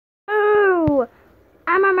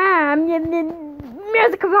I'm a man.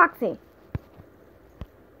 Music of Foxy.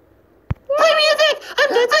 Play music! I'm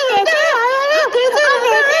dancing on the roof! I'm dancing on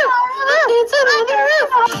the roof! I'm dancing on the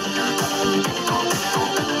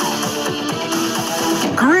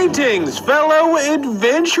roof! Greetings, fellow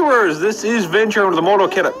adventurers! This is Venture with the Mortal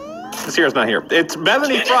Kid. Sierra's not here. It's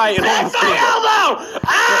Bethany Fry and That's my elbow!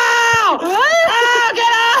 Ow! Ow!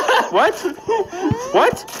 Get out! What?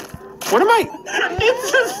 What? What am I?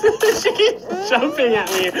 It's just, she keeps jumping at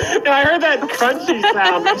me, and I heard that crunchy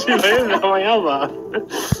sound that she landed on my elbow.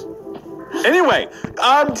 Anyway,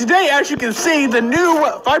 today, as you can see, the new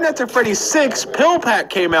Five Nights at Freddy's 6 pill pack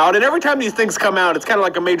came out, and every time these things come out, it's kind of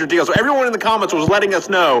like a major deal. So everyone in the comments was letting us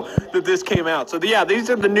know that this came out. So yeah, these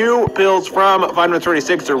are the new pills from Five Nights at Freddy's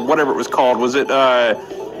 6, or whatever it was called. Was it,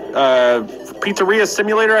 Pizzeria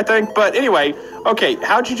Simulator, I think? But anyway, okay,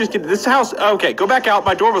 how'd you just get this house? Okay, go back out.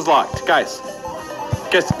 My door was locked. Guys.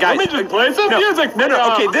 Guys. Let me just play some music. No,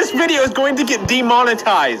 okay, this video is going to get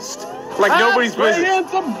demonetized. Like nobody's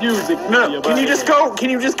business. Some music. No, can you just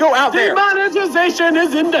go out there? Demonetization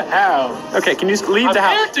is in the house. Okay, can you just leave the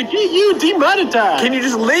house? I'm here to get you demonetized. Can you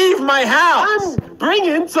just leave my house? I'm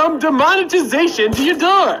bringing some demonetization to your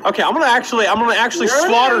door. Okay, I'm gonna actually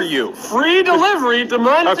slaughter you. Free delivery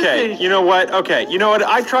demonetization. Okay, you know what? Okay, you know what?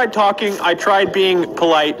 I tried talking, I tried being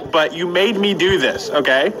polite, but you made me do this,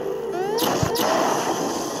 okay?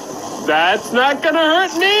 That's not gonna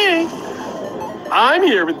hurt me. I'm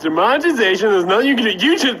here with demonetization. There's nothing you can do.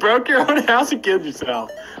 You just broke your own house and killed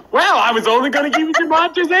yourself. Well, I was only going to give you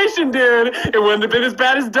demonetization, dude. It wouldn't have been as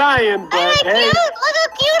bad as dying, but I'm hey. cute. Look how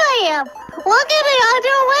cute I am. Look at me. I do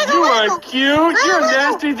a wiggle You wiggle. are cute. You're a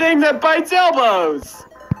nasty thing that bites elbows.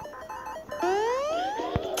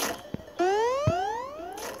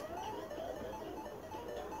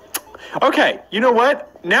 Okay, you know what?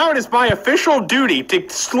 Now it is my official duty to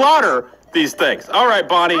slaughter these things. All right,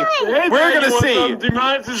 Bonnie, Hey, we're you gonna want see some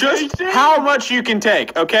demonetization? just how much you can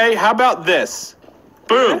take, okay? How about this?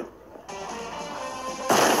 Boom.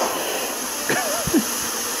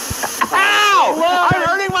 Ow! I'm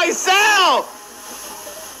hurting myself!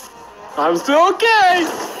 I'm still okay.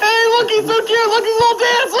 Hey, look, he's so cute. Look at his little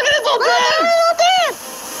dance. Look at his little dance.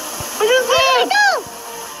 Look at his dance.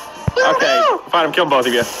 Okay, fine, I'm killing both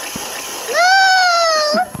of you. No!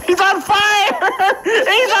 He's on fire!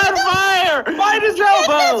 He's on fire! Bite his elbow.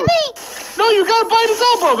 That's me. No, you gotta bite his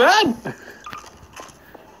elbow, man.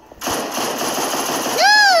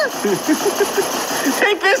 No!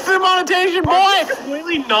 Take this demonetization, boy!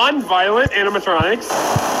 Completely non-violent animatronics.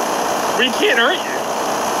 We can't hurt you.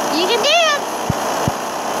 You can dance.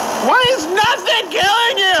 Why is nothing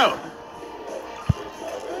killing you?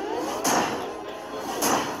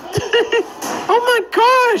 Oh my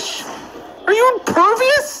gosh! Are you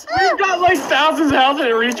impervious? We've got like thousands of health and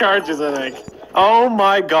it recharges, I think. Oh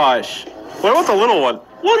my gosh. What about the little one?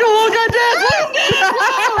 Look at the little guy dance! Let him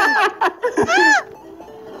dance!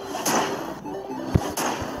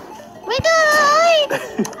 We got a light.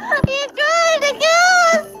 He's trying to kill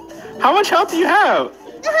us. How much health do you have?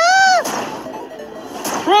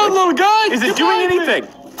 Run, little guy! Is it doing anything?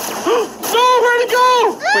 No, where'd it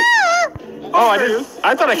go? Wait. Oh,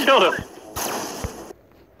 I thought I killed him.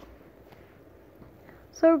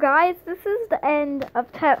 So guys, this is the end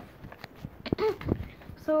of test.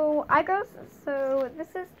 So this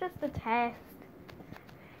is just a test.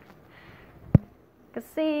 Cause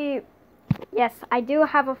see, yes, I do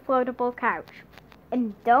have a floatable couch.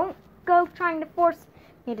 And don't go trying to force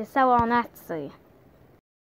me to sell on Etsy.